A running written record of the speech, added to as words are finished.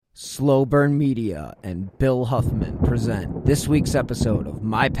Slow Burn Media and Bill Huffman present this week's episode of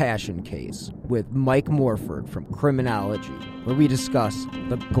My Passion Case with Mike Morford from Criminology, where we discuss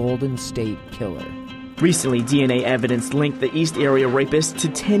the Golden State Killer. Recently, DNA evidence linked the East Area Rapist to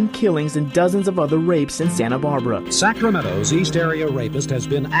 10 killings and dozens of other rapes in Santa Barbara. Sacramento's East Area Rapist has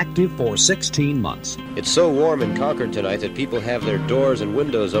been active for 16 months. It's so warm in Concord tonight that people have their doors and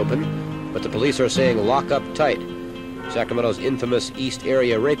windows open, but the police are saying lock up tight. Sacramento's infamous East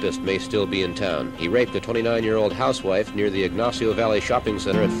Area Rapist may still be in town. He raped a 29-year-old housewife near the Ignacio Valley Shopping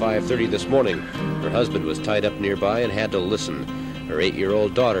Center at 5:30 this morning. Her husband was tied up nearby and had to listen. Her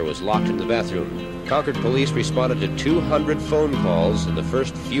 8-year-old daughter was locked in the bathroom. Concord police responded to 200 phone calls in the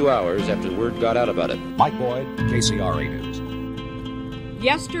first few hours after word got out about it. Mike Boyd, KCRA News.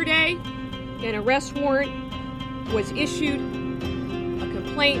 Yesterday, an arrest warrant was issued. A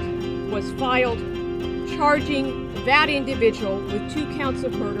complaint was filed charging that individual with 2 counts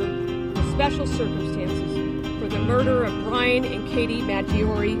of murder with special circumstances for the murder of Brian and Katie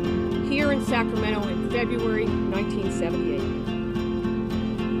Maggiore here in Sacramento in February 1978.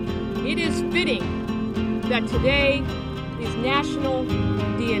 It is fitting that today is National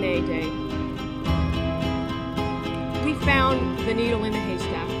DNA Day. We found the needle in the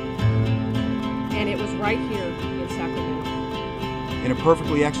haystack, and it was right here in Sacramento. In a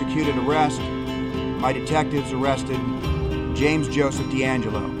perfectly executed arrest, my detectives arrested James Joseph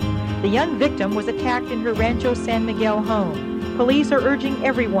D'Angelo. The young victim was attacked in her Rancho San Miguel home. Police are urging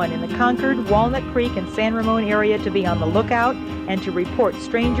everyone in the Concord, Walnut Creek, and San Ramon area to be on the lookout and to report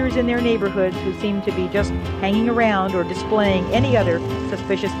strangers in their neighborhoods who seem to be just hanging around or displaying any other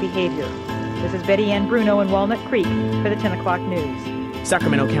suspicious behavior. This is Betty Ann Bruno in Walnut Creek for the 10 o'clock news.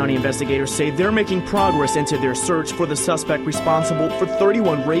 Sacramento County investigators say they're making progress into their search for the suspect responsible for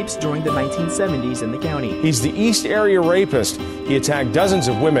 31 rapes during the 1970s in the county. He's the East Area Rapist. He attacked dozens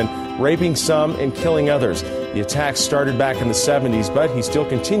of women, raping some and killing others. The attacks started back in the 70s, but he still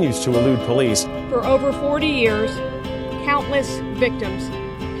continues to elude police. For over 40 years, countless victims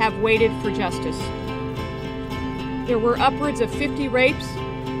have waited for justice. There were upwards of 50 rapes,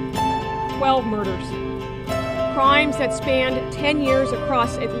 12 murders. Crimes that spanned 10 years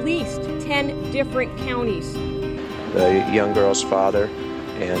across at least 10 different counties. The young girl's father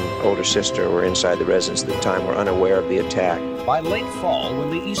and older sister were inside the residence at the time, were unaware of the attack. By late fall, when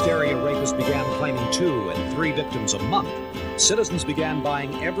the East Area Rapist began claiming 2 and 3 victims a month, citizens began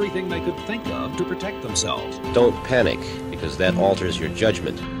buying everything they could think of to protect themselves. Don't panic, because that alters your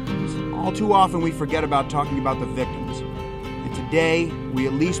judgment. All too often we forget about talking about the victims. And today, we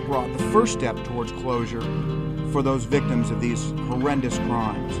at least brought the first step towards closure for those victims of these horrendous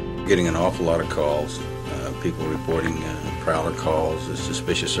crimes. Getting an awful lot of calls, people reporting prowler calls,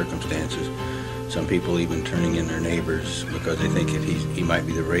 suspicious circumstances. Some people even turning in their neighbors because they think he might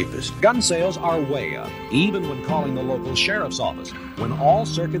be the rapist. Gun sales are way up, even when calling the local sheriff's office. When all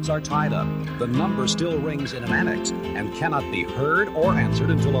circuits are tied up, the number still rings in an annex and cannot be heard or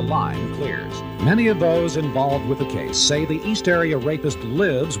answered until a line clears. Many of those involved with the case say the East Area Rapist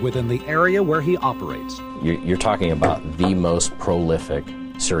lives within the area where he operates. You're talking about the most prolific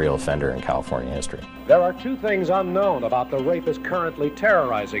serial offender in California history. There are 2 things unknown about the rapist currently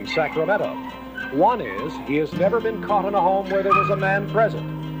terrorizing Sacramento. One is, he has never been caught in a home where there was a man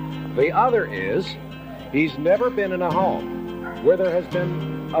present. The other is, he's never been in a home where there has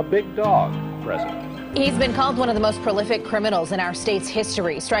been a big dog present. He's been called one of the most prolific criminals in our state's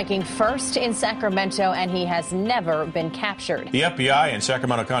history, striking first in Sacramento, and he has never been captured. The FBI and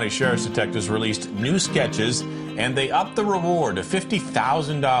Sacramento County Sheriff's detectives released new sketches, and they upped the reward to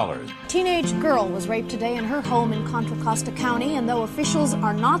 $50,000. Teenage girl was raped today in her home in Contra Costa County, and though officials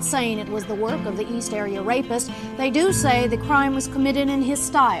are not saying it was the work of the East Area Rapist, they do say the crime was committed in his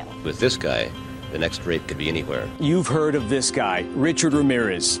style. With this guy, the next rape could be anywhere. You've heard of this guy, Richard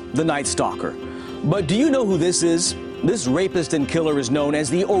Ramirez, the Night Stalker. But do you know who this is? This rapist and killer is known as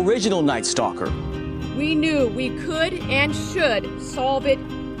the original Night Stalker. We knew we could and should solve it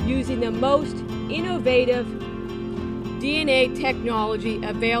using the most innovative DNA technology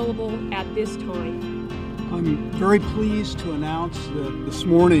available at this time. I'm very pleased to announce that this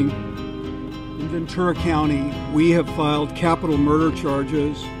morning in Ventura County, we have filed capital murder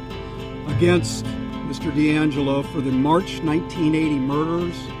charges against Mr. D'Angelo for the March 1980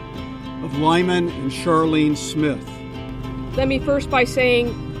 murders of Lyman and Charlene Smith. Let me first by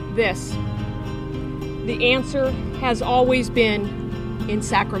saying this. The answer has always been in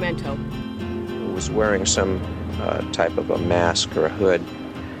Sacramento. He was wearing some type of a mask or a hood.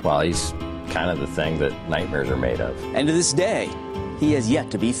 Well, he's kind of the thing that nightmares are made of. And to this day, he has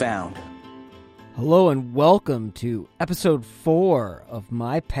yet to be found. Hello and welcome to episode 4 of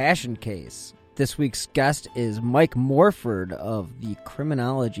My Passion Case. This week's guest is Mike Morford of the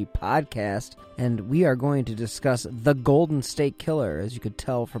Criminology Podcast, and we are going to discuss the Golden State Killer, as you could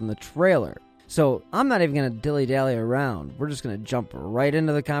tell from the trailer. So I'm not even going to dilly-dally around. We're just going to jump right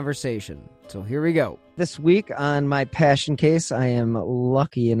into the conversation. So here we go. This week on My Passion Case, I am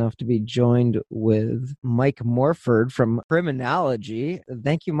lucky enough to be joined with Mike Morford from Criminology.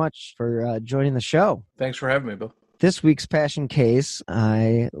 Thank you much for joining the show. Thanks for having me, Bill. This week's passion case,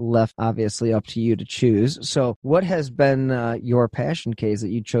 I left obviously up to you to choose. So what has been your passion case that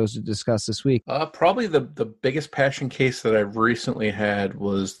you chose to discuss this week? Probably the biggest passion case that I've recently had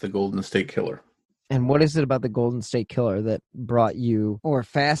was the Golden State Killer. And what is it about the Golden State Killer that brought you or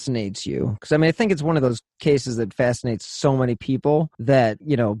fascinates you? Because, I mean, I think it's one of those cases that fascinates so many people that,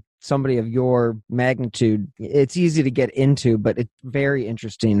 you know, somebody of your magnitude, it's easy to get into, but it's very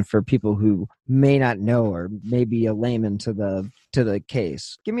interesting for people who may not know or may be a layman to the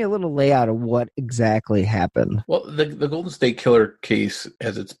case. Give me a little layout of what exactly happened. Well, the Golden State Killer case,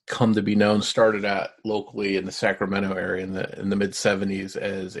 as it's come to be known, started out locally in the Sacramento area in the mid-'70s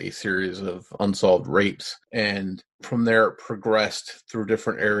as a series of unsolved rapes. And from there, it progressed through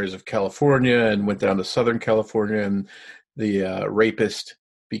different areas of California and went down to Southern California, and the rapist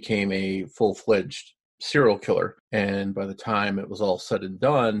became a full-fledged serial killer. And by the time it was all said and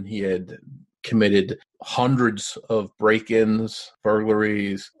done, he had committed hundreds of break-ins,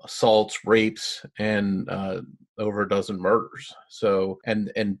 burglaries, assaults, rapes, and over a dozen murders. So,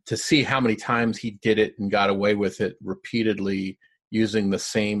 and to see how many times he did it and got away with it repeatedly using the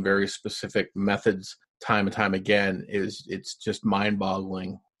same very specific methods time and time again, it's just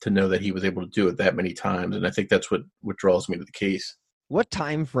mind-boggling to know that he was able to do it that many times. And I think that's what draws me to the case. What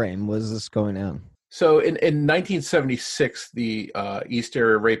time frame was this going on? So in 1976, the East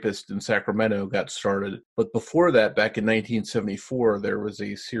Area Rapist in Sacramento got started. But before that, back in 1974, there was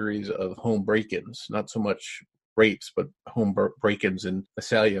a series of home break-ins, not so much rapes, but home break-ins in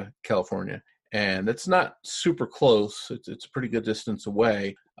Visalia, California. And it's not super close. It's a pretty good distance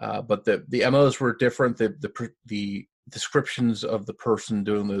away. But the MOs were different. The descriptions of the person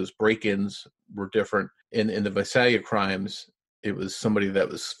doing those break-ins were different. In the Visalia crimes, it was somebody that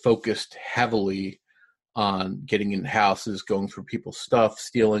was focused heavily on getting in houses, going through people's stuff,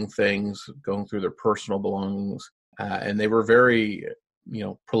 stealing things, going through their personal belongings. And they were very,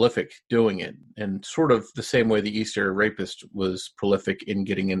 prolific doing it. And sort of the same way the East Area Rapist was prolific in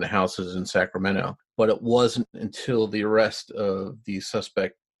getting into houses in Sacramento. But it wasn't until the arrest of the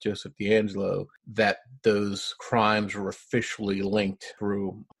suspect, Joseph DeAngelo, that those crimes were officially linked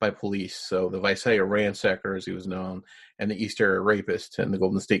through by police. So the Visalia Ransacker, as he was known, and the East Area Rapist and the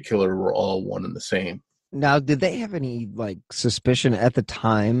Golden State Killer were all one and the same. Now, did they have any suspicion at the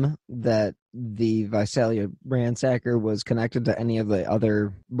time that the Visalia Ransacker was connected to any of the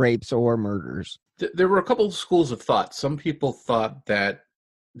other rapes or murders? There were a couple of schools of thought. Some people thought that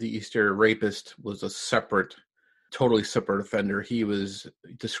the East Area Rapist was a totally separate offender. He was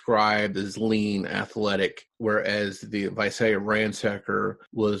described as lean, athletic, whereas the Visalia Ransacker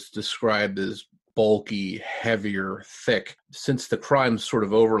was described as bulky, heavier, thick. Since the crimes sort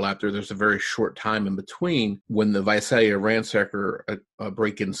of overlapped, there's a very short time in between when the Visalia Ransacker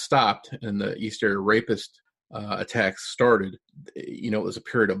break-in stopped and the East Area Rapist attacks started. It was a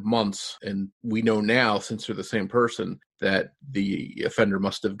period of months, and we know now, since they're the same person, that the offender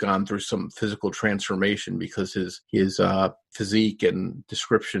must have gone through some physical transformation because his physique and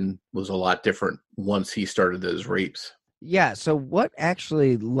description was a lot different once he started those rapes. Yeah, so what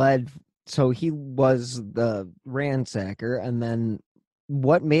actually led... So he was the ransacker, and then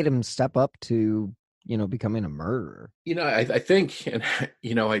what made him step up to, becoming a murderer? I think, and,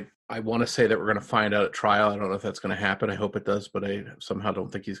 I want to say that we're going to find out at trial. I don't know if that's going to happen. I hope it does, but I somehow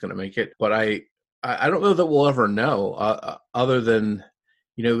don't think he's going to make it. But I don't know that we'll ever know, other than,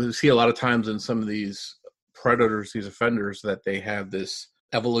 we see a lot of times in some of these predators, these offenders, that they have this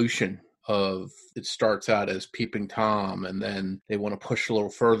evolution of, it starts out as peeping Tom, and then they want to push a little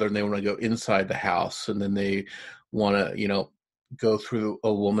further and they want to go inside the house, and then they want to, go through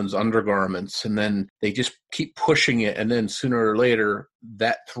a woman's undergarments, and then they just keep pushing it, and then sooner or later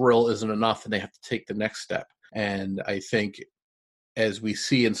that thrill isn't enough and they have to take the next step. And I think, as we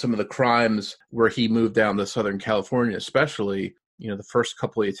see in some of the crimes where he moved down to Southern California especially, the first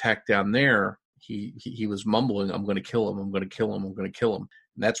couple he attacked down there, he was mumbling, "I'm going to kill him, I'm going to kill him, I'm going to kill him."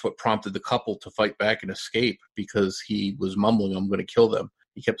 And that's what prompted the couple to fight back and escape, because he was mumbling, "I'm going to kill them."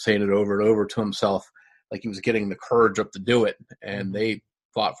 He kept saying it over and over to himself, like he was getting the courage up to do it. And they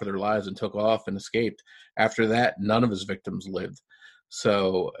fought for their lives and took off and escaped. After that, none of his victims lived.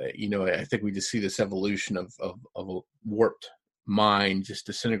 So, I think we just see this evolution of a warped mind just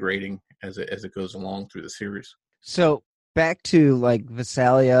disintegrating as it goes along through the series. So back to like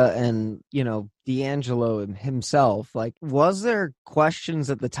Visalia and, D'Angelo himself, like, was there questions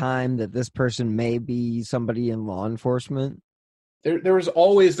at the time that this person may be somebody in law enforcement? There's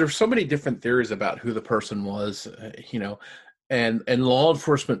so many different theories about who the person was, and law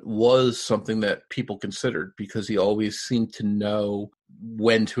enforcement was something that people considered because he always seemed to know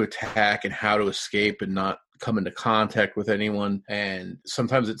when to attack and how to escape and not come into contact with anyone. And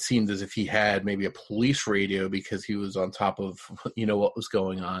sometimes it seemed as if he had maybe a police radio because he was on top of, what was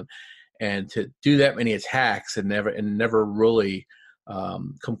going on. And to do that many attacks and never really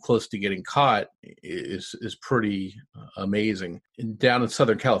come close to getting caught is pretty amazing. And down in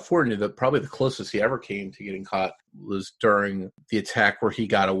Southern California, probably the closest he ever came to getting caught was during the attack where he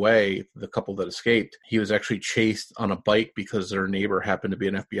got away, the couple that escaped. He was actually chased on a bike because their neighbor happened to be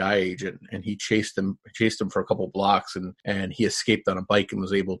an FBI agent, and he chased him for a couple blocks, and he escaped on a bike and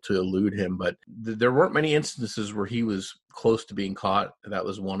was able to elude him. But there weren't many instances where he was close to being caught. That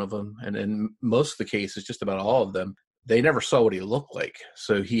was one of them. And in most of the cases, just about all of them, they never saw what he looked like.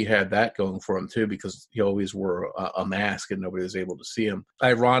 So he had that going for him too, because he always wore a mask and nobody was able to see him.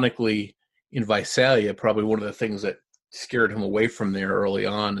 Ironically, in Visalia, probably one of the things that scared him away from there early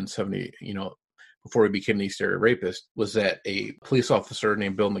on in 70, before he became an East Area Rapist, was that a police officer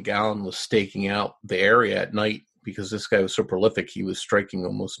named Bill McGowan was staking out the area at night because this guy was so prolific. He was striking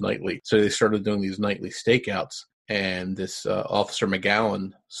almost nightly. So they started doing these nightly stakeouts. And this Officer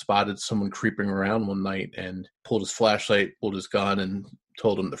McGowan spotted someone creeping around one night and pulled his flashlight, pulled his gun, and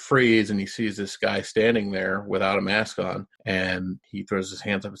told him to freeze. And he sees this guy standing there without a mask on. And he throws his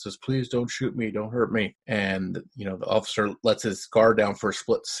hands up and says, "Please don't shoot me. Don't hurt me." And, the officer lets his guard down for a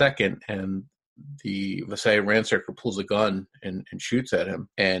split second. And the Visalia ransacker pulls a gun and shoots at him.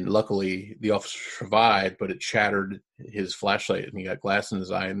 And luckily, the officer survived, but it shattered his flashlight and he got glass in his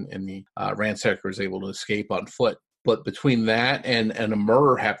eye, and the ransacker was able to escape on foot. But between that and a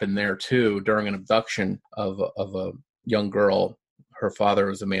murder happened there too during an abduction of a young girl. Her father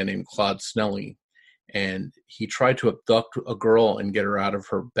was a man named Claude Snelling, and he tried to abduct a girl and get her out of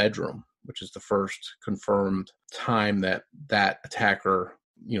her bedroom, which is the first confirmed time that attacker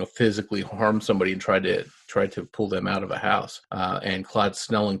physically harmed somebody and tried to pull them out of a house. And Claude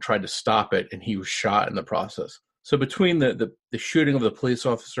Snelling tried to stop it, and he was shot in the process. So between the shooting of the police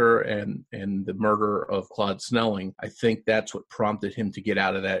officer and the murder of Claude Snelling, I think that's what prompted him to get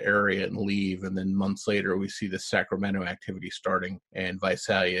out of that area and leave. And then months later, we see the Sacramento activity starting, and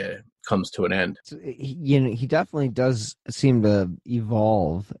Visalia comes to an end. So, he definitely does seem to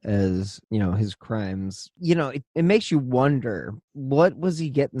evolve as, his crimes. It makes you wonder, what was he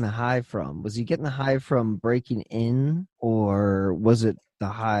getting the high from? Was he getting the high from breaking in, or was it the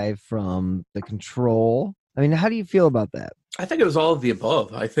high from the control? I mean, how do you feel about that? I think it was all of the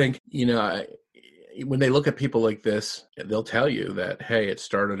above. I think, when they look at people like this, they'll tell you that, hey, it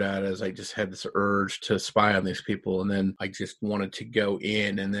started out as I just had this urge to spy on these people, and then I just wanted to go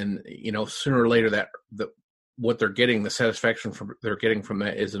in, and then, sooner or later that what they're getting, the satisfaction they're getting from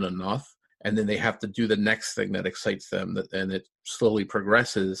that isn't enough. And then they have to do the next thing that excites them, and it slowly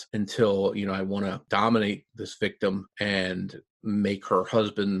progresses until, I want to dominate this victim and make her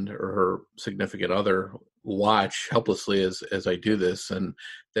husband or her significant other watch helplessly as I do this. And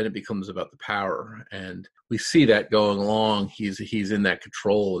then it becomes about the power. And we see that going along. He's in that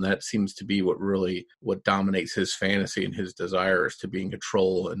control, and that seems to be what dominates his fantasy and his desires, to be in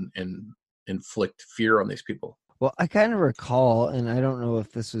control and inflict fear on these people. Well, I kind of recall, and I don't know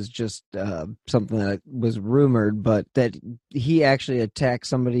if this was just something that was rumored, but that he actually attacked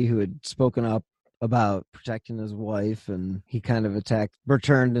somebody who had spoken up about protecting his wife, and he kind of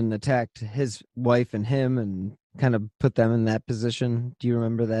returned and attacked his wife and him, and kind of put them in that position. Do you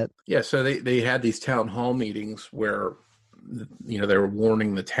remember that? Yeah, so they had these town hall meetings where, they were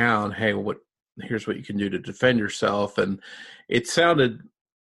warning the town, hey, here's what you can do to defend yourself. And it sounded,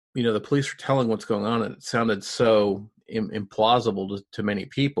 the police were telling what's going on, and it sounded so implausible to many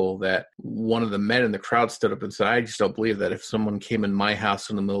people that one of the men in the crowd stood up and said, I just don't believe that if someone came in my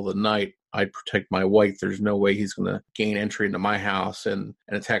house in the middle of the night, I'd protect my wife. There's no way he's going to gain entry into my house and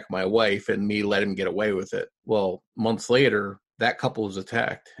attack my wife and me let him get away with it. Well, months later, that couple was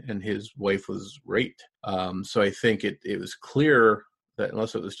attacked and his wife was raped. So I think it was clear that,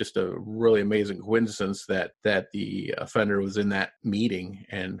 unless it was just a really amazing coincidence, that the offender was in that meeting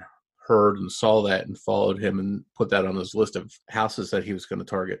and heard and saw that and followed him and put that on his list of houses that he was going to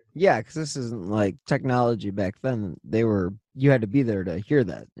target. Yeah, because this isn't like technology back then. You had to be there to hear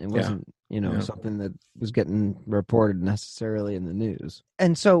that. It wasn't something that was getting reported necessarily in the news.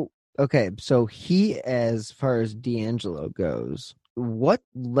 And so, okay, so he, as far as DeAngelo goes, what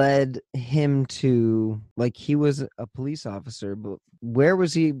led him to, like, he was a police officer, but where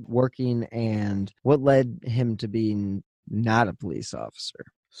was he working and what led him to being not a police officer?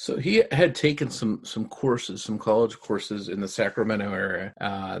 So he had taken some courses, some college courses in the Sacramento area.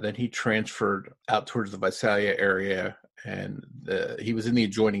 Then he transferred out towards the Visalia area, and he was in the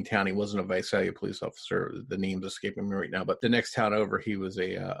adjoining town. He wasn't a Visalia police officer. The name's escaping me right now. But the next town over, he was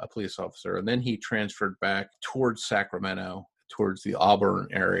a police officer. And then he transferred back towards Sacramento, towards the Auburn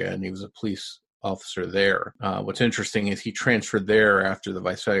area, and he was a police officer there. What's interesting is he transferred there after the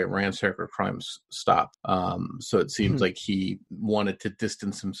Visalia ransacker crimes stopped. So it seems like he wanted to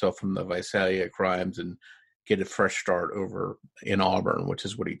distance himself from the Visalia crimes and get a fresh start over in Auburn, which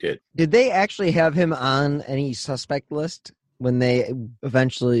is what he did. Did they actually have him on any suspect list when they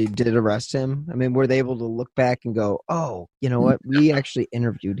eventually did arrest him? I mean, were they able to look back and go, oh, you know what? We actually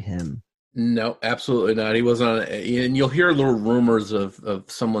interviewed him. No, absolutely not. He wasn't on, and you'll hear little rumors of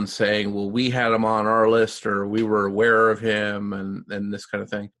someone saying, well, we had him on our list, or we were aware of him, and this kind of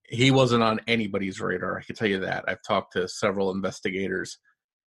thing. He wasn't on anybody's radar. I can tell you that. I've talked to several investigators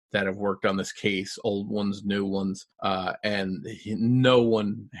that have worked on this case, old ones, new ones, and no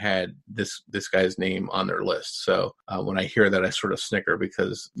one had this guy's name on their list. So when I hear that, I sort of snicker,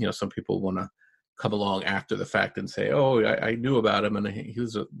 because, some people want to come along after the fact and say, oh, I knew about him and he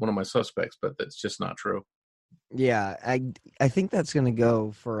was one of my suspects, but that's just not true. Yeah, I think that's going to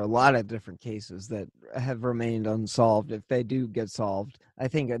go for a lot of different cases that have remained unsolved. If they do get solved, I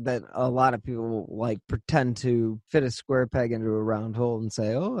think that a lot of people will pretend to fit a square peg into a round hole and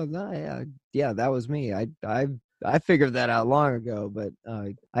say, oh, yeah, that was me. I figured that out long ago, but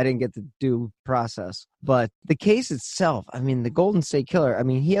I didn't get the due process. But the case itself, I mean, the Golden State Killer, I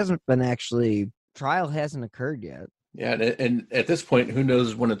mean, he hasn't been trial hasn't occurred yet. Yeah, and at this point, who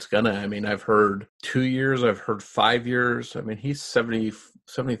knows when it's gonna? I mean, I've heard 2 years, I've heard 5 years. I mean, he's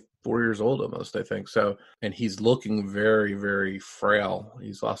 74 years old almost, I think. So, and he's looking very, very frail.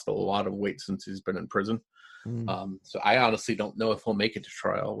 He's lost a lot of weight since he's been in prison. So I honestly don't know if he'll make it to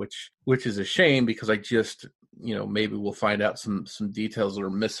trial, which is a shame, because I just, maybe we'll find out some details that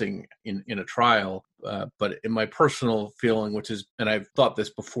are missing in a trial. But in my personal feeling, and I've thought this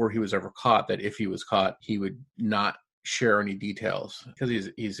before he was ever caught, that if he was caught, he would not share any details,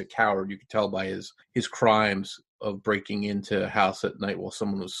 because he's a coward. You could tell by his crimes of breaking into a house at night while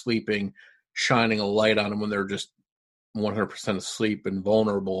someone was sleeping, shining a light on them when they're just 100% asleep and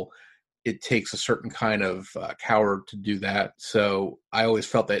vulnerable. It takes a certain kind of coward to do that. So I always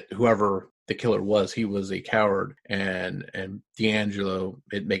felt that whoever the killer was, he was a coward. And DeAngelo,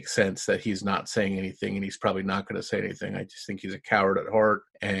 it makes sense that he's not saying anything, and he's probably not going to say anything. I just think he's a coward at heart,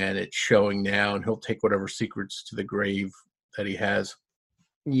 and it's showing now, and he'll take whatever secrets to the grave that he has.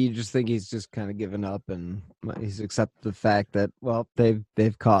 You just think he's just kind of given up, and he's accepted the fact that, well,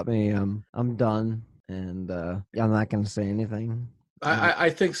 they've caught me. I'm done, and I'm not going to say anything. I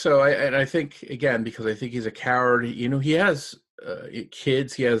think so. I think, again, because I think he's a coward. He has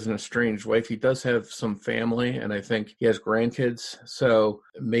kids. He has an estranged wife. He does have some family, and I think he has grandkids. So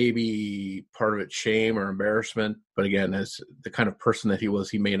maybe part of it's shame or embarrassment. But again, as the kind of person that he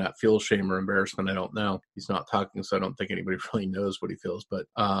was, he may not feel shame or embarrassment. I don't know. He's not talking, so I don't think anybody really knows what he feels. But,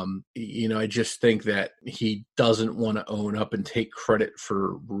 I just think that he doesn't want to own up and take credit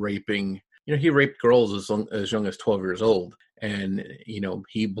for raping. He raped girls as young as 12 years old. And,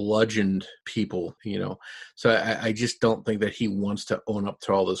 he bludgeoned people, So I just don't think that he wants to own up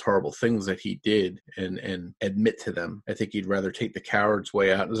to all those horrible things that he did and admit to them. I think he'd rather take the coward's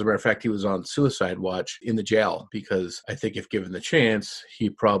way out. As a matter of fact, he was on suicide watch in the jail, because I think if given the chance, he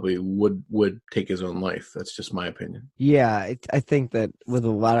probably would take his own life. That's just my opinion. Yeah, I think that with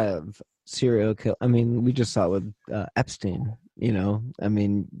a lot of serial kill, I mean, we just saw it with Epstein, I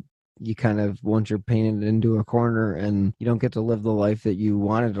mean, you kind of, once you're painted into a corner and you don't get to live the life that you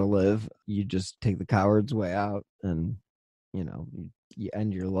wanted to live, you just take the coward's way out, and you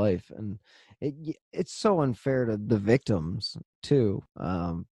end your life. And it's so unfair to the victims too,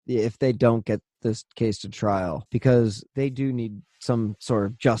 if they don't get this case to trial, because they do need some sort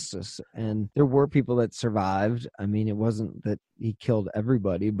of justice. And there were people that survived. I mean, it wasn't that he killed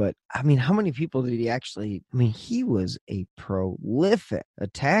everybody, but I mean, how many people did he actually? I mean, he was a prolific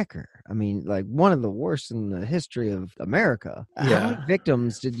attacker. I mean, one of the worst in the history of America. Yeah. How many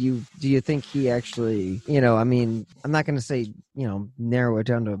victims do you think he actually, I mean, I'm not going to say, narrow it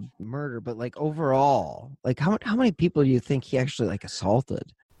down to murder, but overall, how many people do you think he actually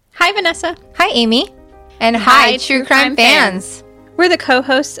assaulted? Hi, Vanessa. Hi, Amy. And hi, True Crime fans. We're the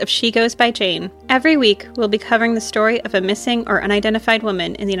co-hosts of She Goes by Jane. Every week, we'll be covering the story of a missing or unidentified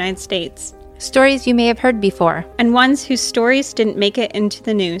woman in the United States. Stories you may have heard before. And ones whose stories didn't make it into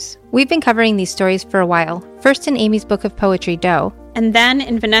the news. We've been covering these stories for a while, first in Amy's book of poetry, Doe. And then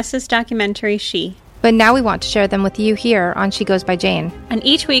in Vanessa's documentary, She. But now we want to share them with you here on She Goes by Jane. And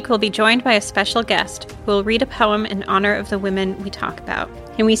each week we'll be joined by a special guest who will read a poem in honor of the women we talk about.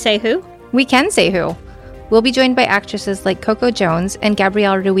 Can we say who? We can say who. We'll be joined by actresses like Coco Jones and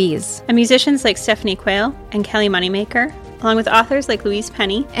Gabrielle Ruiz. And musicians like Stephanie Quayle and Kelly Moneymaker, along with authors like Louise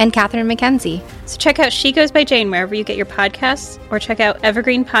Penny and Catherine McKenzie. So check out She Goes by Jane wherever you get your podcasts, or check out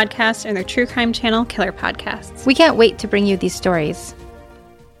Evergreen Podcasts and their true crime channel, Killer Podcasts. We can't wait to bring you these stories.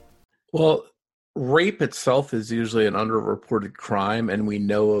 Well, rape itself is usually an underreported crime, and we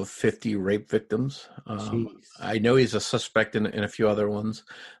know of 50 rape victims. I know he's a suspect in a few other ones,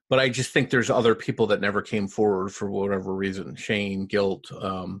 but I just think there's other people that never came forward for whatever reason, shame, guilt,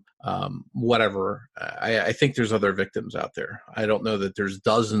 whatever. I think there's other victims out there. I don't know that there's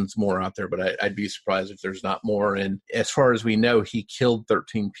dozens more out there, but I'd be surprised if there's not more. And as far as we know, he killed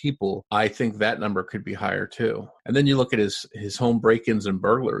 13 people. I think that number could be higher too. And then you look at his home break-ins and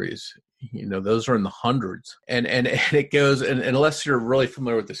burglaries. You know, those are in the hundreds. And it goes, and unless you're really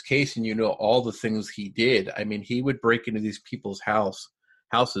familiar with this case and you know all the things he did, I mean, he would break into these people's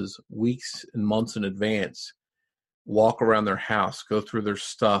houses weeks and months in advance, walk around their house, go through their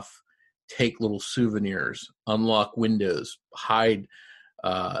stuff, take little souvenirs, unlock windows, hide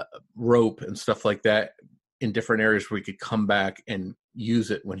rope and stuff like that in different areas where he could come back and use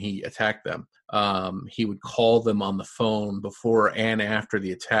it when he attacked them. He would call them on the phone before and after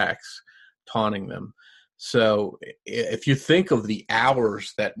the attacks, taunting them. So if you think of the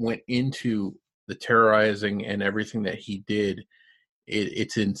hours that went into the terrorizing and everything that he did,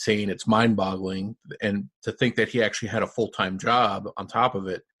 it's insane. It's mind-boggling. And to think that he actually had a full-time job on top of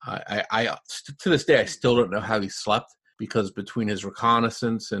it, I to this day, I still don't know how he slept, because between his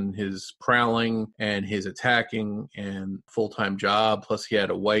reconnaissance and his prowling and his attacking and full-time job, plus he had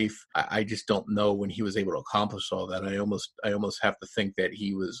a wife, I just don't know when he was able to accomplish all that. I almost have to think that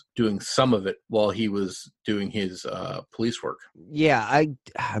he was doing some of it while he was doing his police work. Yeah,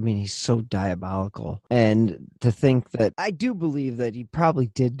 I mean, he's so diabolical. And to think that, I do believe that he probably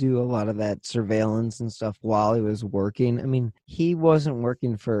did do a lot of that surveillance and stuff while he was working. I mean, he wasn't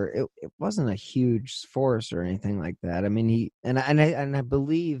working for, it wasn't a huge force or anything like that. I mean, he and I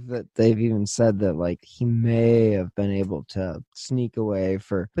believe that they've even said that, like, he may have been able to sneak away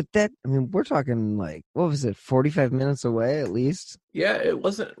but that, I mean, we're talking like, what was it, 45 minutes away at least? Yeah, it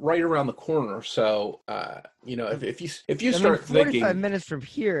wasn't right around the corner. So, you know, if you I start mean, 45 thinking, minutes from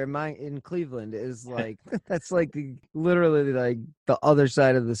here in Cleveland is like, that's like literally like the other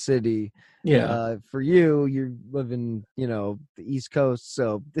side of the city. Yeah. For you, you're living, you know, the East Coast,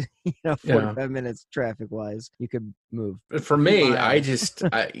 so 45 minutes traffic wise, you could move. But for me,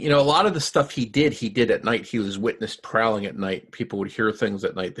 you know, a lot of the stuff he did at night. He was witnessed prowling at night. People would hear things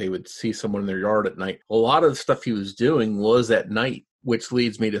at night. They would see someone in their yard at night. A lot of the stuff he was doing was at night, which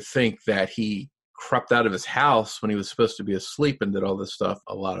leads me to think that he crept out of his house when he was supposed to be asleep and did all this stuff,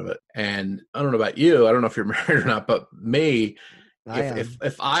 a lot of it. And I don't know about you, I don't know if you're married or not, but me,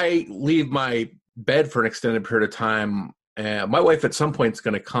 if I leave my bed for an extended period of time, my wife at some point is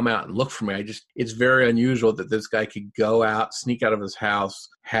going to come out and look for me. It's very unusual that this guy could go out, sneak out of his house,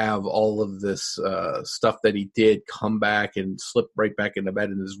 have all of this stuff that he did, come back and slip right back into bed,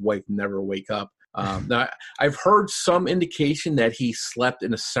 and his wife never wake up. Now, I've heard some indication that he slept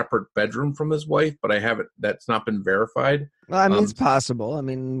in a separate bedroom from his wife, but that's not been verified. Well, I mean, it's possible. I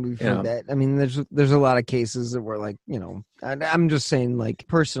mean, we've heard that. I mean, there's a lot of cases that were like, you know, I'm just saying, like,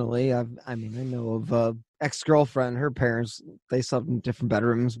 personally, I know of a ex-girlfriend, her parents, they slept in different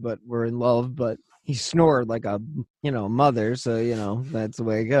bedrooms, but were in love, but he snored like a, you know, mother. So, you know, that's the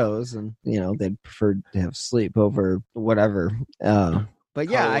way it goes. And, you know, they'd prefer to have sleep over whatever. But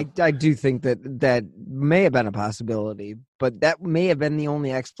yeah, I do think that may have been a possibility, but that may have been the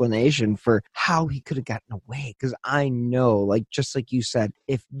only explanation for how he could have gotten away. Because I know, like, just like you said,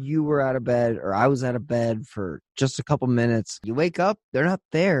 if you were out of bed or I was out of bed for just a couple minutes, you wake up, they're not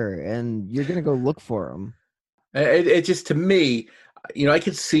there, and you're going to go look for them. It just, to me, you know, I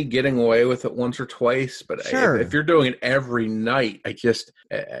could see getting away with it once or twice, but sure, if you're doing it every night,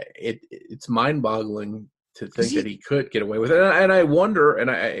 it's mind-boggling to think that he could get away with it. And I wonder, and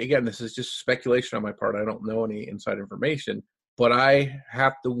again, this is just speculation on my part, I don't know any inside information, But I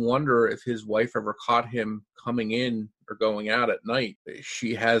have to wonder if his wife ever caught him coming in or going out at night.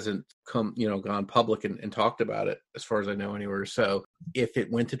 She hasn't gone public and talked about it, as far as I know, anywhere. So if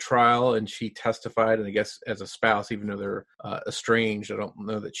it went to trial and she testified, and I guess as a spouse, even though they're estranged, I don't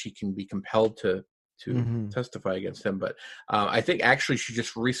know that she can be compelled to testify against him. But I think actually she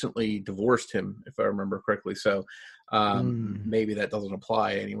just recently divorced him, if I remember correctly. So maybe that doesn't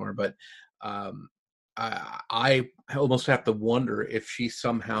apply anymore. But I almost have to wonder if she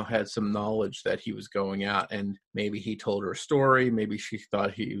somehow had some knowledge that he was going out, and maybe he told her a story. Maybe she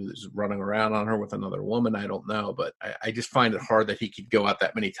thought he was running around on her with another woman. I don't know, but I just find it hard that he could go out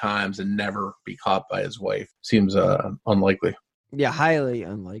that many times and never be caught by his wife. Seems unlikely. Yeah, highly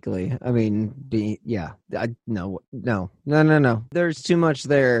unlikely. I mean, no. There's too much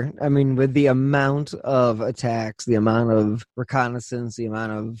there. I mean, with the amount of attacks, the amount of reconnaissance, the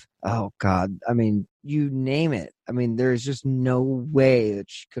amount of, oh God, I mean, you name it. I mean, there's just no way that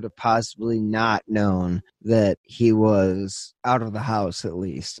she could have possibly not known that he was out of the house, at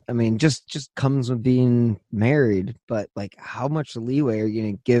least. I mean, just comes with being married, but like, how much leeway are you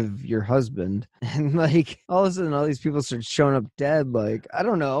going to give your husband? And like, all of a sudden, all these people start showing up dead. Like, I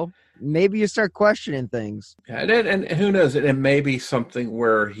don't know. Maybe you start questioning things. Yeah, and who knows? It may be something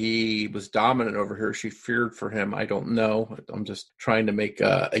where he was dominant over her. She feared for him. I don't know. I'm just trying to make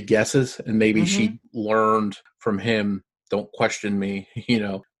guesses. And maybe she learned from him, don't question me,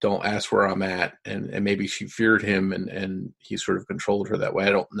 don't ask where I'm at. And maybe she feared him and he sort of controlled her that way.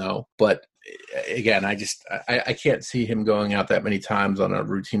 I don't know. But again, I can't see him going out that many times on a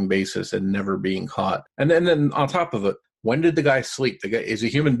routine basis and never being caught. And then on top of it, when did the guy sleep? The guy is a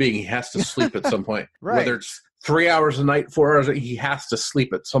human being. He has to sleep at some point. Right. Whether it's 3 hours a night, 4 hours, he has to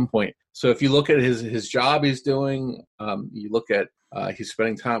sleep at some point. So if you look at his job he's doing, you look at he's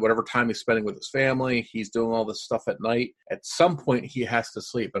spending time, whatever time he's spending with his family, he's doing all this stuff at night. At some point, he has to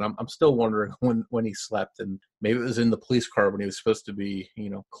sleep. And I'm still wondering when he slept. And maybe it was in the police car when he was supposed to be,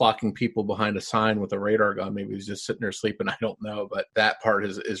 clocking people behind a sign with a radar gun. Maybe he was just sitting there sleeping. I don't know. But that part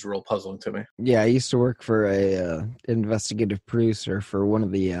is real puzzling to me. Yeah, I used to work for a investigative producer for one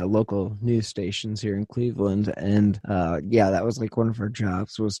of the local news stations here in Cleveland. And that was like one of our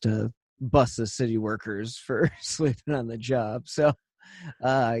jobs was to bust the city workers for sleeping on the job. So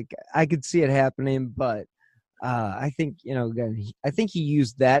I could see it happening, but I think, again, I think he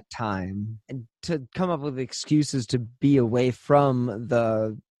used that time to come up with excuses to be away from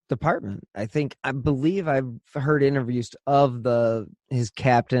the department. I believe I've heard interviews of his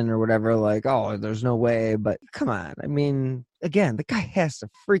captain or whatever, like, oh, there's no way, but come on. I mean, again, the guy has to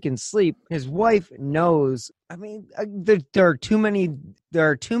freaking sleep. His wife knows. I mean, there are too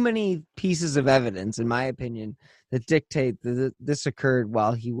many pieces of evidence, in my opinion, that dictate that this occurred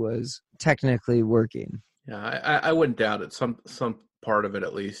while he was technically working. Yeah, I wouldn't doubt it. Some part of it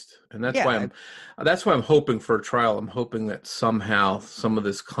at least, and that's why I'm hoping for a trial. I'm hoping that somehow some of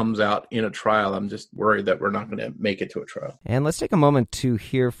this comes out in a trial. I'm just worried that we're not going to make it to a trial. And let's take a moment to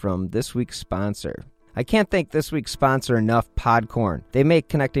hear from this week's sponsor. I can't thank this week's sponsor enough, Podcorn. They make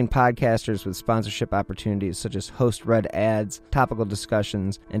connecting podcasters with sponsorship opportunities such as host-read ads, topical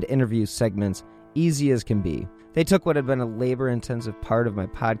discussions, and interview segments easy as can be. They took what had been a labor-intensive part of my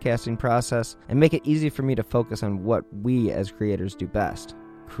podcasting process and make it easy for me to focus on what we as creators do best: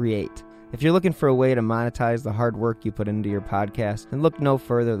 create. If you're looking for a way to monetize the hard work you put into your podcast, then look no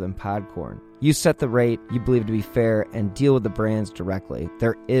further than Podcorn. You set the rate you believe to be fair and deal with the brands directly.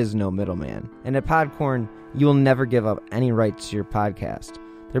 There is no middleman. And at Podcorn, you will never give up any rights to your podcast.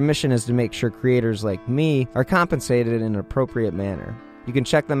 Their mission is to make sure creators like me are compensated in an appropriate manner. You can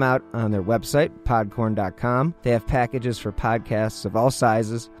check them out on their website, podcorn.com. They have packages for podcasts of all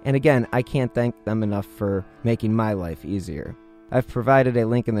sizes. And again, I can't thank them enough for making my life easier. I've provided a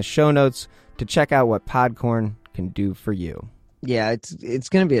link in the show notes to check out what Podcorn can do for you. Yeah, it's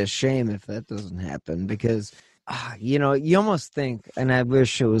going to be a shame if that doesn't happen because, you almost think, and I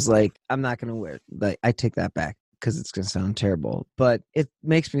wish it was like, I'm not going to wear it. Like, I take that back because it's going to sound terrible. But it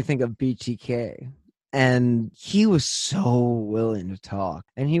makes me think of BTK. And he was so willing to talk.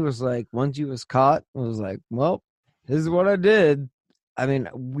 And he was like, once he was caught, I was like, well, this is what I did. I mean,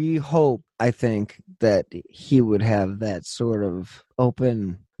 I think that he would have that sort of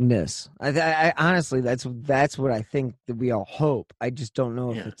openness. I honestly, that's what I think that we all hope. I just don't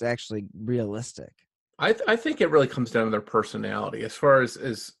know if it's actually realistic. I think it really comes down to their personality. As far as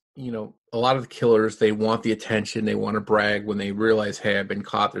a lot of the killers, they want the attention. They want to brag when they realize, hey, I've been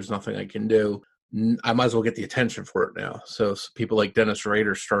caught. There's nothing I can do. I might as well get the attention for it now. So people like Dennis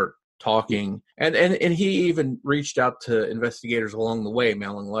Rader start talking. And he even reached out to investigators along the way,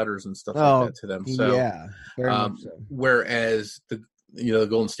 mailing letters and stuff like that to them. So, yeah, very much so. Whereas the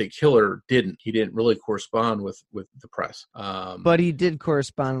Golden State Killer didn't. He didn't really correspond with the press. But he did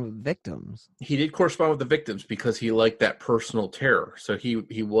correspond with victims. He did correspond with the victims because he liked that personal terror. So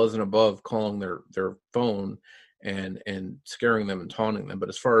he wasn't above calling their phone and scaring them and taunting them. But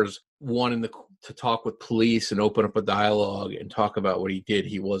as far as wanting to talk with police and open up a dialogue and talk about what he did,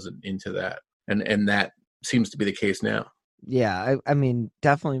 he wasn't into that. And that seems to be the case now. Yeah, I mean,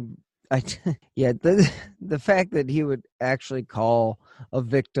 definitely. The fact that he would actually call a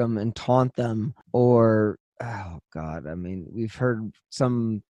victim and taunt them, or oh god, I mean, we've heard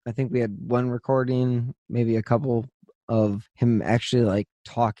some. I think we had one recording, maybe a couple, of him actually like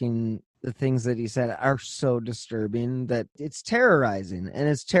talking. The things that he said are so disturbing that it's terrorizing, and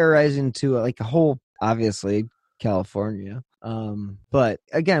it's terrorizing to like a whole, obviously, California. But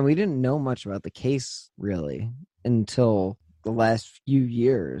again, we didn't know much about the case really until the last few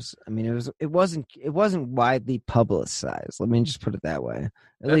years. I mean, it wasn't widely publicized. Let me just put it that way.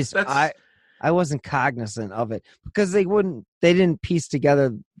 At least I wasn't cognizant of it because they didn't piece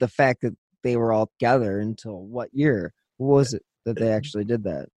together the fact that they were all together until what year? What was it that they actually did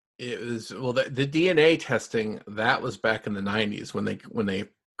that? It was the DNA testing that was back in the 90s when they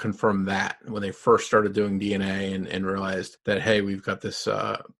confirmed that, when they first started doing DNA and realized that, hey, we've got this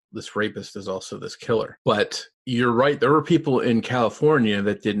rapist is also this killer. But you're right, there were people in California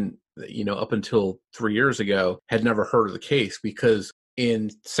that didn't, up until 3 years ago, had never heard of the case, because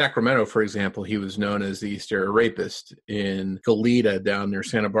in Sacramento, for example, he was known as the East Area Rapist. In Goleta, down near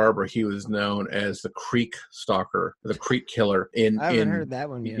Santa Barbara, he was known as the Creek Stalker, the Creek Killer. I haven't heard that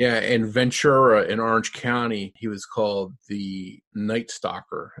one yet. Yeah, in Ventura, in Orange County, he was called the Night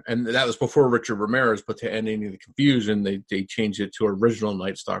Stalker. And that was before Richard Ramirez, but to end any of the confusion, they changed it to Original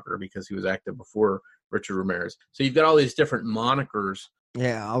Night Stalker because he was active before Richard Ramirez. So you've got all these different monikers.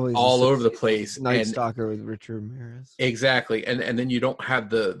 Yeah, always all over the place. Night Stalker with Richard Ramirez. Exactly. And then you don't have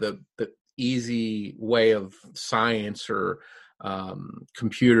the easy way of science or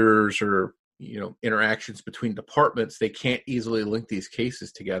computers or interactions between departments. They can't easily link these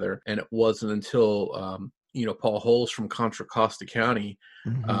cases together. And it wasn't until Paul Holes from Contra Costa County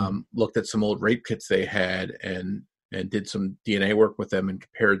looked at some old rape kits they had and did some DNA work with them and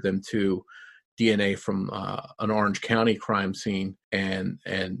compared them to DNA from an Orange County crime scene and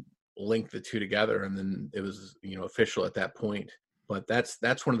link the two together, and then it was official at that point. But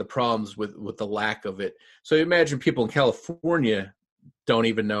that's one of the problems with the lack of it. So imagine people in California don't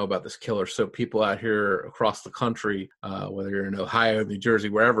even know about this killer. So people out here across the country, whether you're in Ohio, New Jersey,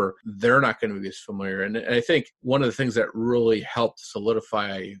 wherever, they're not going to be as familiar. And I think one of the things that really helped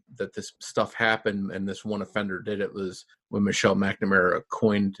solidify that this stuff happened and this one offender did it was when Michelle McNamara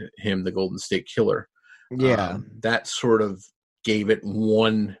coined him the Golden State Killer. Yeah. That sort of gave it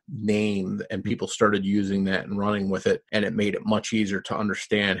one name, and people started using that and running with it, and it made it much easier to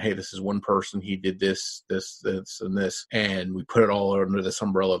understand, hey, this is one person, he did this, and this, and we put it all under this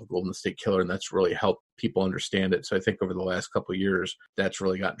umbrella of Golden State Killer, and that's really helped people understand it. So I think over the last couple of years, that's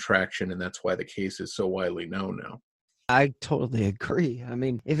really gotten traction, and that's why the case is so widely known now. I totally agree. I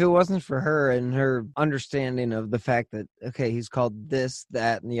mean, if it wasn't for her and her understanding of the fact that, okay, he's called this,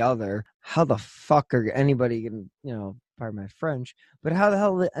 that, and the other, how the fuck are anybody going to, pardon my French, but how the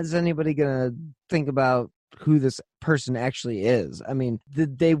hell is anybody going to think about who this person actually is? I mean,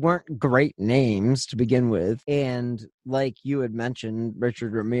 they weren't great names to begin with. And like you had mentioned,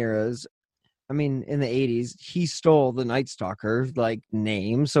 Richard Ramirez, I mean, in the 80s, he stole the Night Stalker,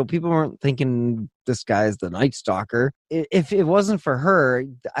 name. So people weren't thinking this guy's the Night Stalker. If it wasn't for her,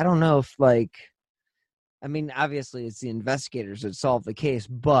 I don't know if, I mean, obviously it's the investigators that solved the case,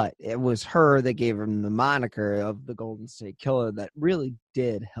 but it was her that gave him the moniker of the Golden State Killer that really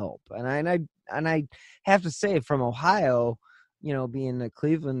did help. And I have to say, from Ohio, being a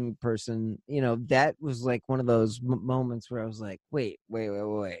Cleveland person, that was one of those moments where I was like, wait.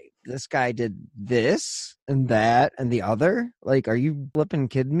 This guy did this and that and the other? Are you flipping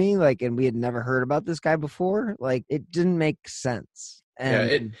kidding me? And we had never heard about this guy before? It didn't make sense.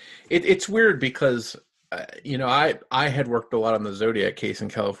 And it's weird because, I had worked a lot on the Zodiac case in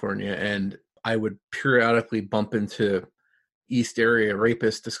California, and I would periodically bump into East Area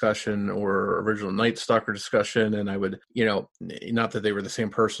Rapist discussion or Original Night Stalker discussion, and I would, not that they were the same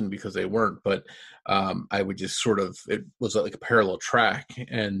person because they weren't, but I would just it was like a parallel track.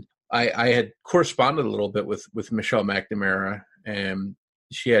 And I had corresponded a little bit with Michelle McNamara, and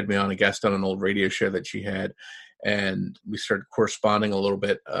she had me on a guest on an old radio show that she had, and we started corresponding a little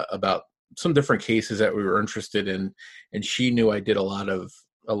bit about some different cases that we were interested in. And she knew I did a lot of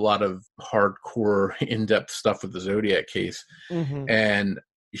a lot of hardcore, in-depth stuff with the Zodiac case. Mm-hmm. And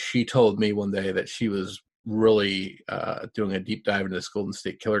she told me one day that she was really doing a deep dive into this Golden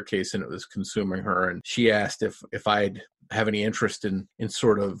State Killer case, and it was consuming her. And she asked if I'd have any interest in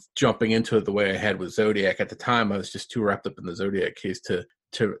sort of jumping into it the way I had with Zodiac. At the time, I was just too wrapped up in the Zodiac case to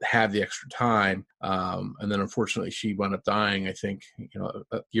have the extra time. And then unfortunately she wound up dying, I think,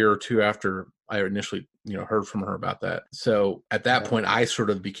 a year or two after I initially, heard from her about that. So at that point I sort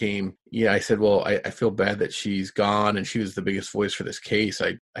of became, I said, well, I feel bad that she's gone, and she was the biggest voice for this case.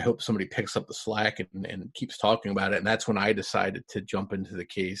 I hope somebody picks up the slack and keeps talking about it. And that's when I decided to jump into the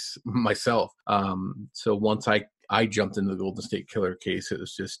case myself. So once I jumped into the Golden State Killer case, it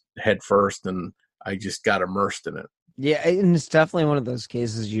was just head first, and I just got immersed in it. Yeah, and it's definitely one of those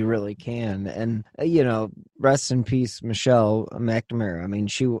cases you really can. And, rest in peace, Michelle McNamara. I mean,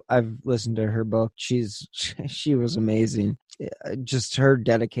 I've listened to her book. She was amazing. Just her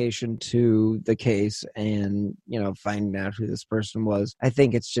dedication to the case and, finding out who this person was. I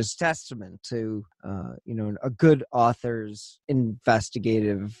think it's just testament to, a good author's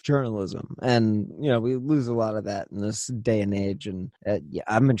investigative journalism. And, we lose a lot of that in this day and age. And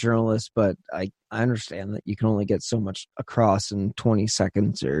I'm a journalist, but I understand that you can only get so much across in 20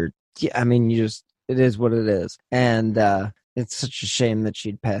 seconds it is what it is. And it's such a shame that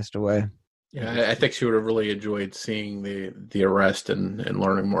she'd passed away. Yeah, I think she would have really enjoyed seeing the arrest and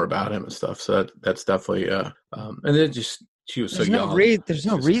learning more about him and stuff. So that's definitely and then just she was so young. There's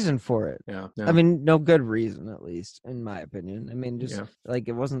no reason for it. Yeah. I mean, no good reason, at least in my opinion. I mean,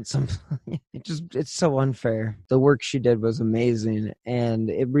 it wasn't some. It's so unfair. The work she did was amazing, and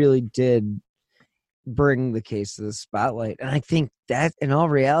it really did bring the case to the spotlight. And I think that, in all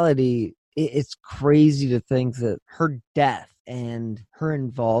reality, it's crazy to think that her death and her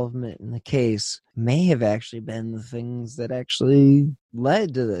involvement in the case may have actually been the things that actually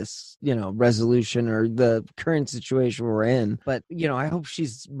led to this, resolution or the current situation we're in. But, I hope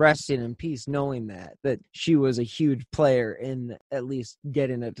she's resting in peace knowing that she was a huge player in at least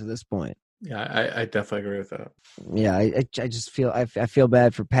getting it to this point. Yeah, I definitely agree with that. Yeah, I just feel I feel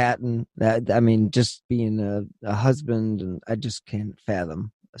bad for Patton. Just being a husband, and I just can't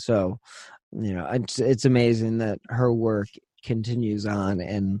fathom. So, it's amazing that her work continues on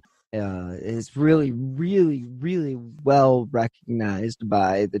and is really, really, really well recognized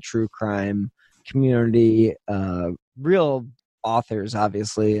by the true crime community, real authors,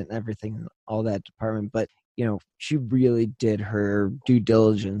 obviously, and everything, all that department. But, she really did her due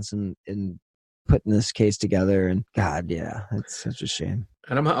diligence in putting this case together. And God, yeah, it's such a shame.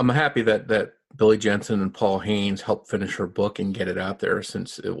 And I'm happy that Billy Jensen and Paul Haynes helped finish her book and get it out there,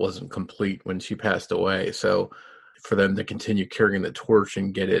 since it wasn't complete when she passed away. So for them to continue carrying the torch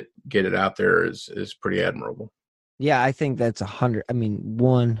and get it out there is pretty admirable. Yeah, I think that's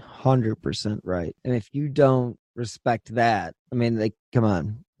 100% right. And if you don't respect that, come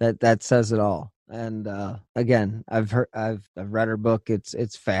on, that says it all. And again, I've read her book.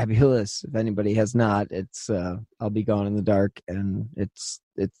 It's fabulous. If anybody has not, it's I'll Be Gone in the Dark, and it's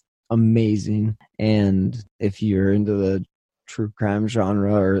amazing. And if you're into the true crime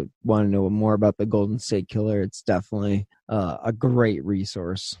genre or want to know more about the Golden State Killer, it's definitely a great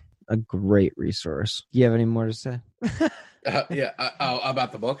resource. Do you have any more to say? About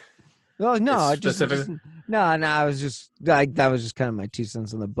the book? Oh no, I was just like, that was just kind of my 2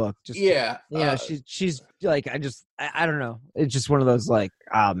 cents on the book. Just she's like, I don't know. It's just one of those like,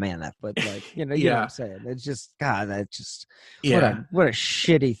 oh man, that, but like, you know what I'm saying. It's just, God, that just what a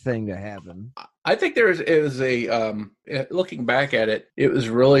shitty thing to happen. I think it was a looking back at it, it was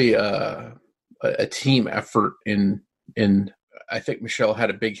really a team effort in. I think Michelle had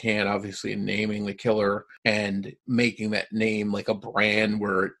a big hand, obviously, in naming the killer and making that name like a brand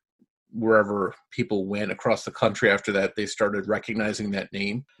where wherever people went across the country after that, they started recognizing that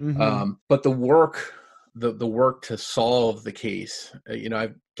name. Mm-hmm. But the work to solve the case,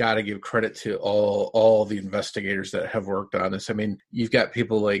 I've got to give credit to all the investigators that have worked on this. I mean, you've got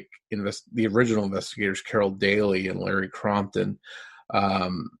people like the original investigators, Carol Daly and Larry Crompton,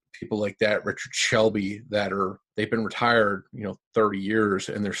 people like that, Richard Shelby, they've been retired, 30 years,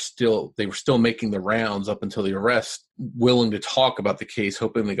 and they were still making the rounds up until the arrest, willing to talk about the case,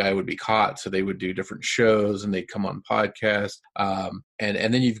 hoping the guy would be caught. So they would do different shows and they'd come on podcasts. And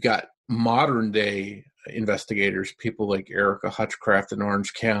then you've got modern day investigators, people like Erica Hutchcraft in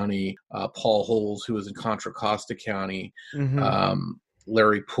Orange County, Paul Holes, who was in Contra Costa County,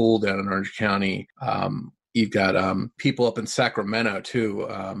 Larry Poole down in Orange County. You've got people up in Sacramento too.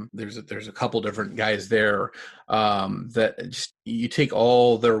 There's a couple different guys there that just, you take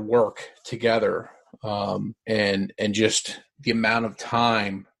all their work together and just the amount of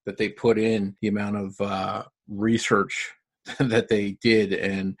time that they put in, the amount of research that they did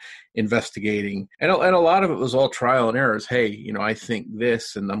and investigating. And a lot of it was all trial and errors. Hey, you know, I think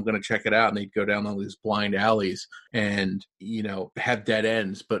this and I'm going to check it out. And they'd go down all these blind alleys and, you know, have dead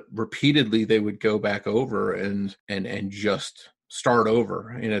ends. But repeatedly they would go back over and just start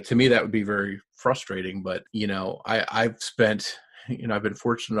over. You know, to me, that would be very frustrating. But, you know, I've spent... You know, I've been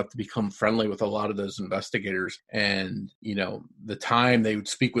fortunate enough to become friendly with a lot of those investigators, and, you know, the time they would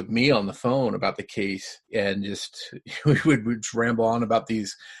speak with me on the phone about the case and just, we'd ramble on about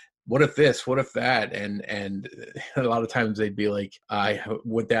these, what if this, what if that? And a lot of times they'd be like, I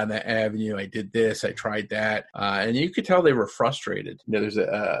went down that avenue, I did this, I tried that. And you could tell they were frustrated. You know, there's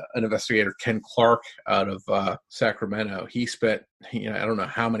an investigator, Ken Clark, out of Sacramento. He spent, you know, I don't know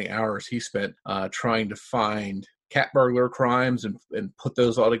how many hours he spent trying to find cat burglar crimes and put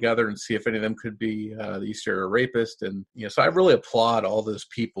those all together and see if any of them could be the East Area Rapist. And, you know, so I really applaud all those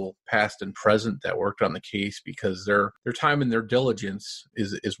people, past and present, that worked on the case, because their time and their diligence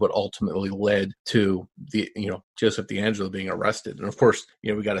is what ultimately led to the, you know, Joseph DeAngelo being arrested. And of course, you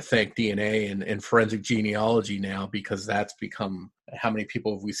know, we got to thank DNA and forensic genealogy now, because that's become, how many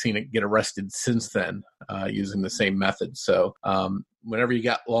people have we seen it get arrested since then using the same method? So whenever you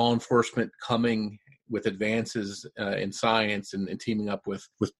got law enforcement coming with advances in science and teaming up with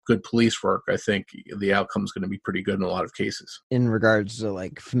good police work, I think the outcome is going to be pretty good in a lot of cases. In regards to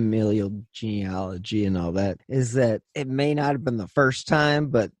like familial genealogy and all that, is that it may not have been the first time,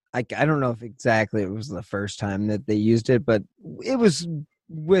 but I don't know if exactly it was the first time that they used it, but it was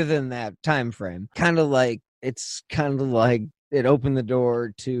within that time frame. It's kind of like it opened the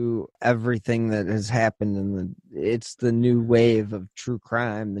door to everything that has happened, and it's the new wave of true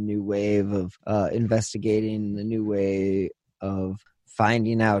crime, the new wave of investigating, the new way of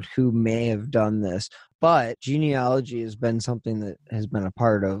finding out who may have done this. But genealogy has been something that has been a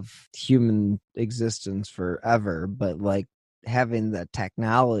part of human existence forever. But like having the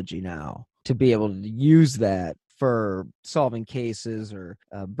technology now to be able to use that for solving cases or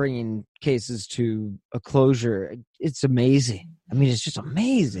bringing cases to a closure, it's amazing. I mean, it's just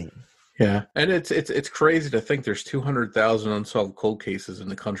amazing. Yeah, and it's crazy to think there's 200,000 unsolved cold cases in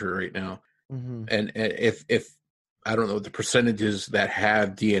the country right now. Mm-hmm. And if I don't know the percentages that have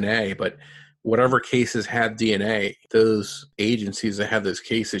DNA, but whatever cases have DNA, those agencies that have those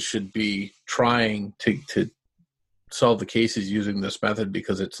cases should be trying to solve the cases using this method,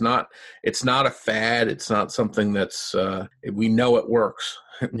 because it's not a fad. It's not something that's we know it works.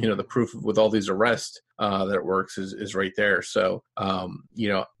 You know, the proof with all these arrests that it works is right there. So you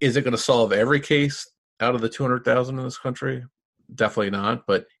know, is it going to solve every case out of the 200,000 in this country? Definitely not.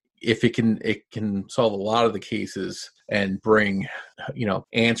 But if it can solve a lot of the cases and bring, you know,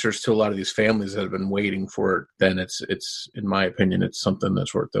 answers to a lot of these families that have been waiting for it, then it's in my opinion, it's something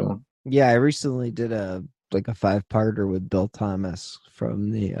that's worth doing. Yeah, I recently did a 5-parter with Bill Thomas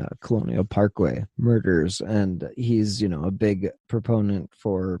from the Colonial Parkway murders, and he's, you know, a big proponent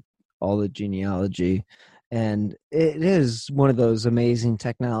for all the genealogy, and it is one of those amazing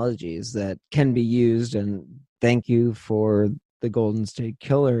technologies that can be used. And thank you for the Golden State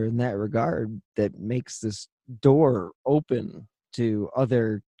Killer in that regard, that makes this door open to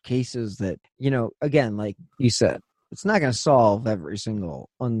other cases that, you know, again, like you said, it's not going to solve every single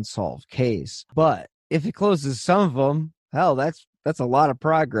unsolved case, but if it closes some of them, hell, that's a lot of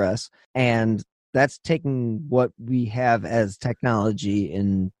progress. And that's taking what we have as technology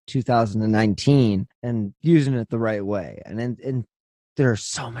in 2019 and using it the right way. And there are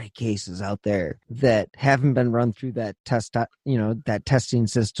so many cases out there that haven't been run through that that testing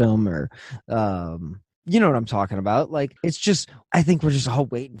system, or you know what I'm talking about. Like, it's just, I think we're just all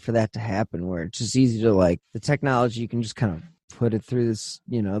waiting for that to happen, where it's just easy to, like, the technology, you can just kind of put it through this,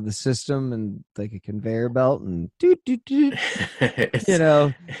 you know, the system and like a conveyor belt and you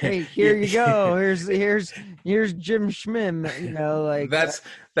know, hey, here you go. Here's Jim Schmim, you know, like that's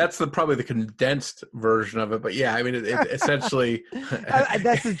probably the condensed version of it. But yeah, I mean, it essentially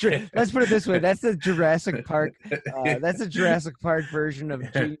let's put it this way. That's the Jurassic Park. That's the Jurassic Park version of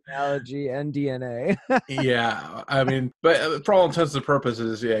genealogy and DNA. Yeah, I mean, but for all intents and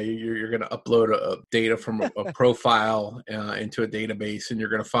purposes, yeah, you're going to upload a data from a profile into a database, and you're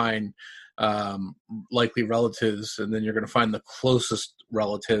going to find likely relatives, and then you're going to find the closest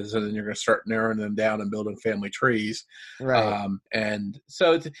relatives, and then you're going to start narrowing them down and building family trees. Right. And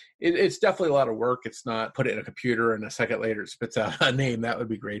so it's definitely a lot of work. It's not put it in a computer and a second later it spits out a name. That would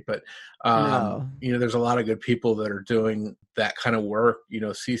be great. But, No. there's a lot of good people that are doing that kind of work.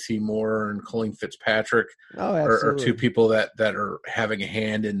 C.C. Moore and Colleen Fitzpatrick are two people that are having a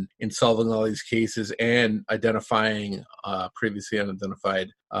hand in solving all these cases and identifying previously unidentified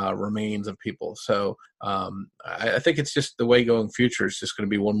remains of people. So I think it's just the way going future is just going to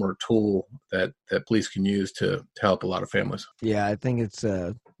be one more tool that police can use to help a lot of families. Yeah, I think it's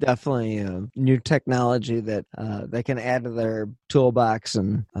definitely a new technology that they can add to their toolbox,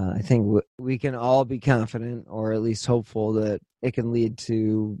 and I think we can all be confident, or at least hopeful, that it can lead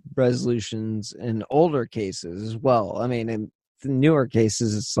to resolutions in older cases as well. I mean, in the newer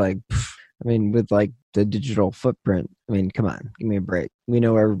cases, it's like, with like the digital footprint, come on, give me a break. We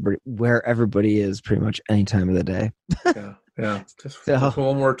know where everybody is pretty much any time of the day. Yeah. Just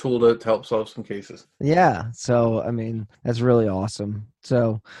one more tool to help solve some cases. Yeah. So, that's really awesome.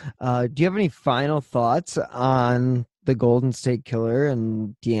 So, do you have any final thoughts on the Golden State Killer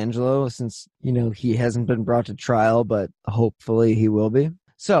and DeAngelo, since, he hasn't been brought to trial, but hopefully he will be?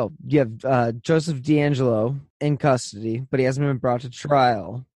 So you have Joseph DeAngelo in custody, but he hasn't been brought to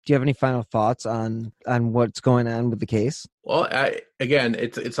trial. Do you have any final thoughts on what's going on with the case? Well,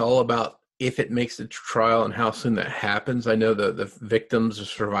 it's all about if it makes it to trial and how soon that happens. I know the victims, the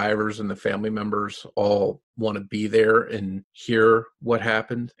survivors, and the family members all want to be there and hear what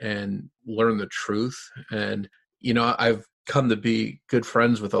happened and learn the truth. And, I've come to be good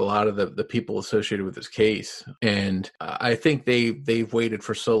friends with a lot of the people associated with this case. And I think they've waited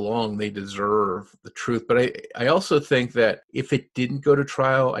for so long, they deserve the truth. But I also think that if it didn't go to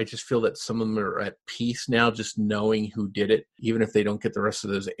trial, I just feel that some of them are at peace now, just knowing who did it, even if they don't get the rest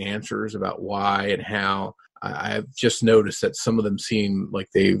of those answers about why and how. I've just noticed that some of them seem like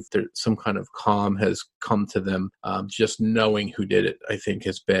some kind of calm has come to them. Just knowing who did it, I think,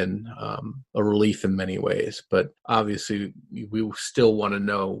 has been a relief in many ways. But obviously, we still want to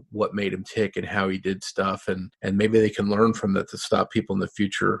know what made him tick and how he did stuff, and maybe they can learn from that to stop people in the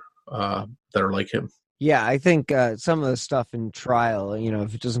future that are like him. Yeah, I think some of the stuff in trial,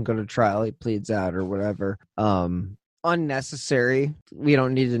 if it doesn't go to trial, he pleads out or whatever. Unnecessary. We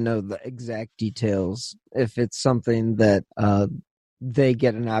don't need to know the exact details. If it's something that they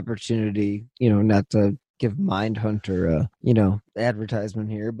get an opportunity, not to give Mindhunter advertisement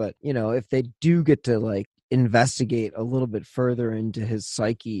here, but if they do get to investigate a little bit further into his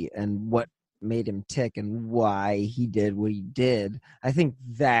psyche and what made him tick and why he did what he did, I think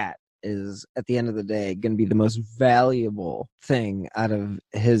that is, at the end of the day, going to be the most valuable thing out of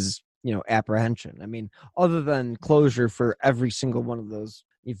his apprehension. Other than closure for every single one of those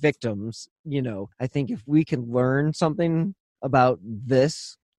victims, I think if we can learn something about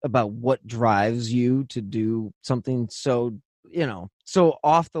this, about what drives you to do something so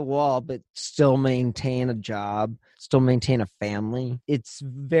off the wall, but still maintain a job, still maintain a family, it's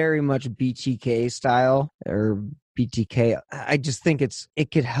very much BTK style or BTK. I just think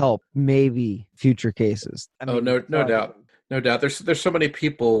it could help maybe future cases. No doubt. There's so many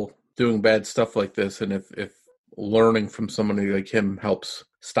people doing bad stuff like this, and if learning from somebody like him helps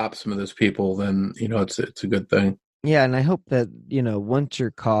stop some of those people, then it's a good thing. Yeah, and I hope that once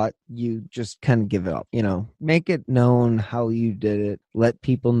you're caught, you just kind of give it up. Make it known how you did it. Let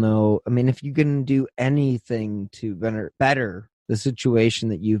people know. If you can do anything to better the situation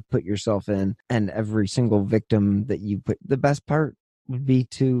that you've put yourself in, and every single victim that you put, the best part would be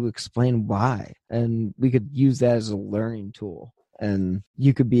to explain why, and we could use that as a learning tool. And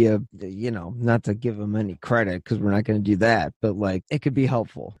you could be not to give them any credit because we're not going to do that, but it could be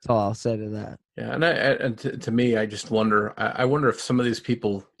helpful. That's all I'll say to that. Yeah, and to me, I just wonder. I wonder if some of these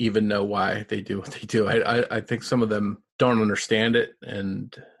people even know why they do what they do. I think some of them don't understand it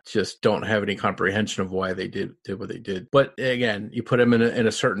and just don't have any comprehension of why they did what they did. But again, you put them in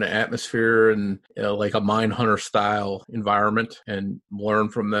a certain atmosphere and like a Mindhunter style environment, and learn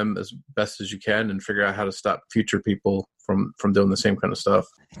from them as best as you can, and figure out how to stop future people from doing the same kind of stuff.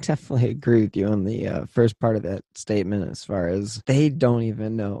 I definitely agree with you on the first part of that statement, as far as they don't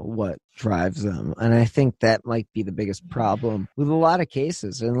even know what drives them. And I think that might be the biggest problem with a lot of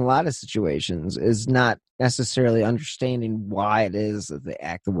cases and a lot of situations, is not necessarily understanding why it is that they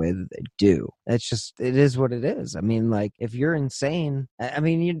act the way that they do. It's just, it is what it is. If you're insane, I don't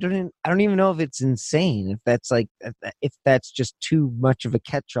even know if it's insane, if that's just too much of a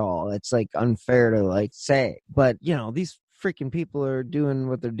catch-all. It's unfair to say, but these freaking people are doing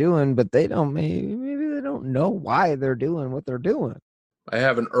what they're doing, but maybe they don't know why they're doing what they're doing. I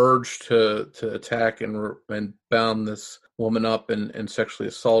have an urge to attack and bound this woman up and sexually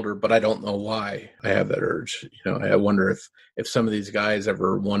assault her, but I don't know why I have that urge. I wonder if some of these guys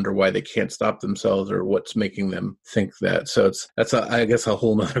ever wonder why they can't stop themselves or what's making them think that. So that's I guess a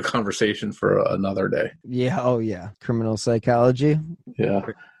whole nother conversation for another day. Yeah. Oh yeah. Criminal psychology. Yeah.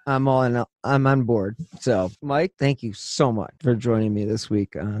 I'm on board. So Mike, thank you so much for joining me this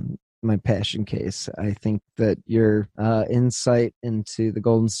week on My Passion Case. I think that your insight into the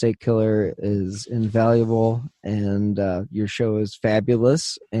Golden State Killer is invaluable, and your show is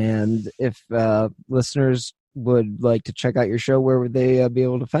fabulous. And if listeners would like to check out your show, where would they be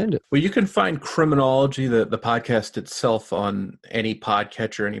able to find it? Well, you can find Criminology, the podcast itself, on any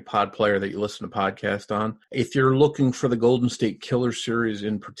podcatcher, any pod player that you listen to podcast on. If you're looking for the Golden State Killer series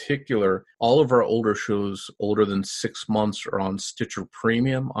in particular, all of our older shows, older than 6 months, are on Stitcher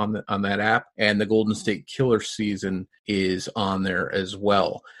Premium on that app, and the Golden State Killer season is on there as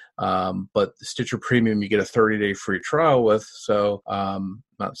well. But the Stitcher Premium, you get a 30-day free trial with. So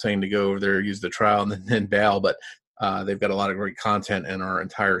not saying to go over there, use the trial and then bail, but they've got a lot of great content, and our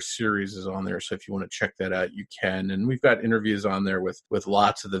entire series is on there. So if you want to check that out, you can. And we've got interviews on there with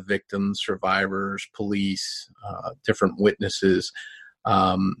lots of the victims, survivors, police, different witnesses,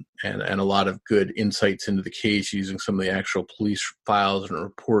 and a lot of good insights into the case using some of the actual police files and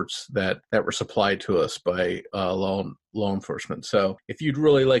reports that were supplied to us by law enforcement. So if you'd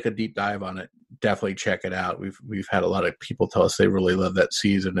really like a deep dive on it, definitely check it out. We've had a lot of people tell us they really love that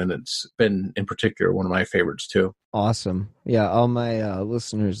season, and it's been in particular one of my favorites too. Awesome. Yeah, all my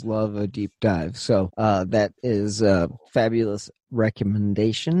listeners love a deep dive. So that is a fabulous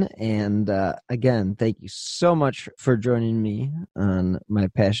recommendation. And again, thank you so much for joining me on My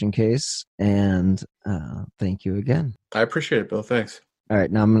Passion Case. And thank you again. I appreciate it, Bill. Thanks. All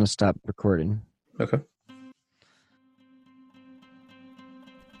right, now I'm going to stop recording. Okay.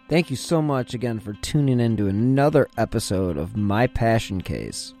 Thank you so much again for tuning in to another episode of My Passion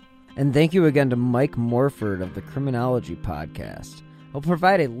Case. And thank you again to Mike Morford of the Criminology Podcast. I'll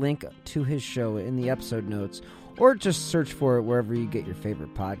provide a link to his show in the episode notes, or just search for it wherever you get your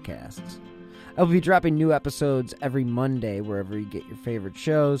favorite podcasts. I'll be dropping new episodes every Monday wherever you get your favorite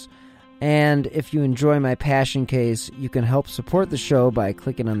shows. And if you enjoy My Passion Case, you can help support the show by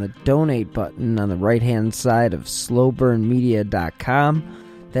clicking on the donate button on the right-hand side of slowburnmedia.com.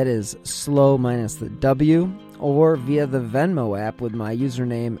 That is slow minus the W, or via the Venmo app with my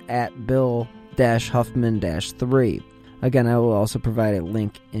username at Bill-Huffman-3. Again, I will also provide a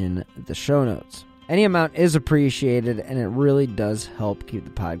link in the show notes. Any amount is appreciated, and it really does help keep the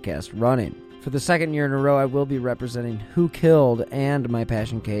podcast running. For the second year in a row, I will be representing Who Killed and My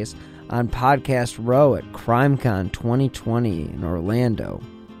Passion Case on Podcast Row at CrimeCon 2020 in Orlando.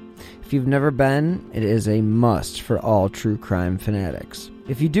 If you've never been, it is a must for all true crime fanatics.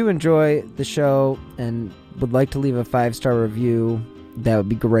 If you do enjoy the show and would like to leave a 5-star review, that would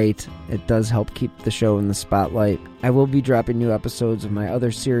be great. It does help keep the show in the spotlight. I will be dropping new episodes of my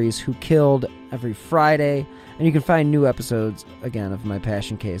other series, Who Killed, every Friday, and you can find new episodes, again, of My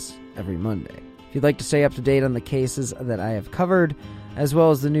Passion Case every Monday. If you'd like to stay up to date on the cases that I have covered, as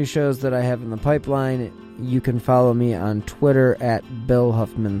well as the new shows that I have in the pipeline, you can follow me on Twitter at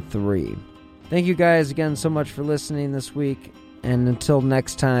BillHuffman3. Thank you guys again so much for listening this week, and until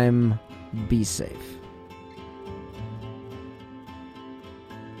next time, be safe.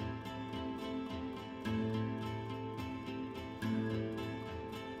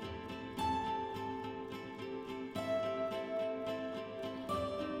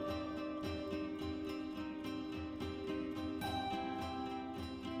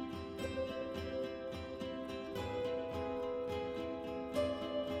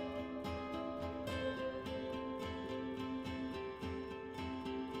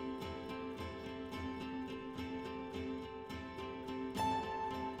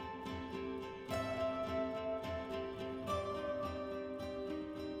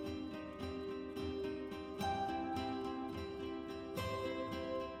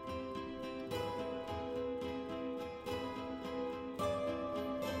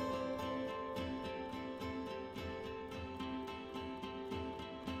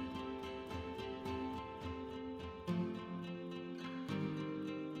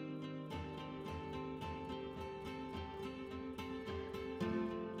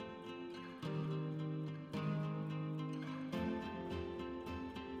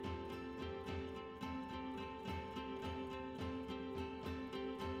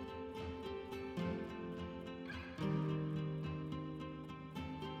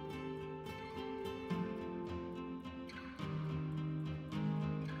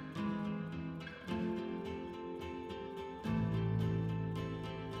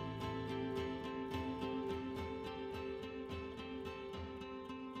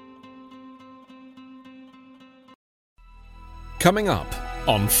 Coming up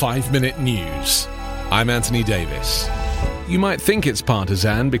on 5 Minute News, I'm Anthony Davis. You might think it's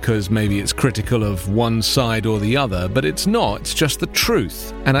partisan because maybe it's critical of one side or the other, but it's not. It's just the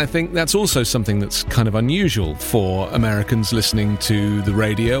truth. And I think that's also something that's kind of unusual for Americans listening to the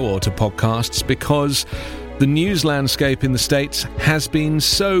radio or to podcasts, because the news landscape in the States has been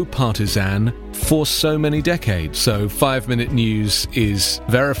so partisan for so many decades. So 5 Minute News is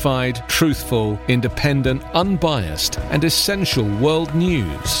verified, truthful, independent, unbiased, and essential world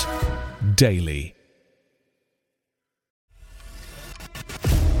news daily.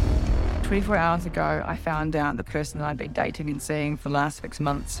 24 hours ago, I found out the person that I'd been dating and seeing for the last 6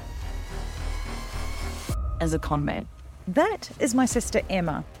 months is a con man. That is my sister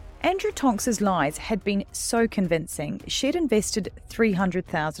Emma. Andrew Tonks's lies had been so convincing, she'd invested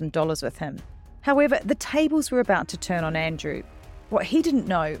 $300,000 with him. However, the tables were about to turn on Andrew. What he didn't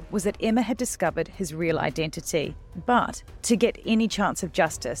know was that Emma had discovered his real identity. But to get any chance of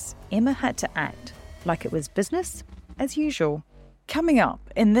justice, Emma had to act like it was business as usual. Coming up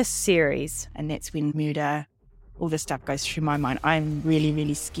in this series, and that's when murder, all this stuff goes through my mind. I'm really,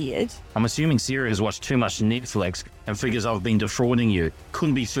 really scared. I'm assuming Sarah has watched too much Netflix and figures I've been defrauding you.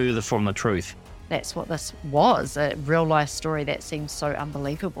 Couldn't be further from the truth. That's what this was, a real-life story that seems so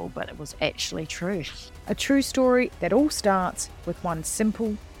unbelievable, but it was actually true. A true story that all starts with one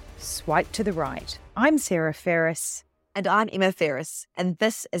simple swipe to the right. I'm Sarah Ferris. And I'm Emma Ferris, and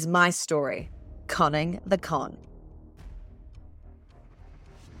this is my story, Conning the Con.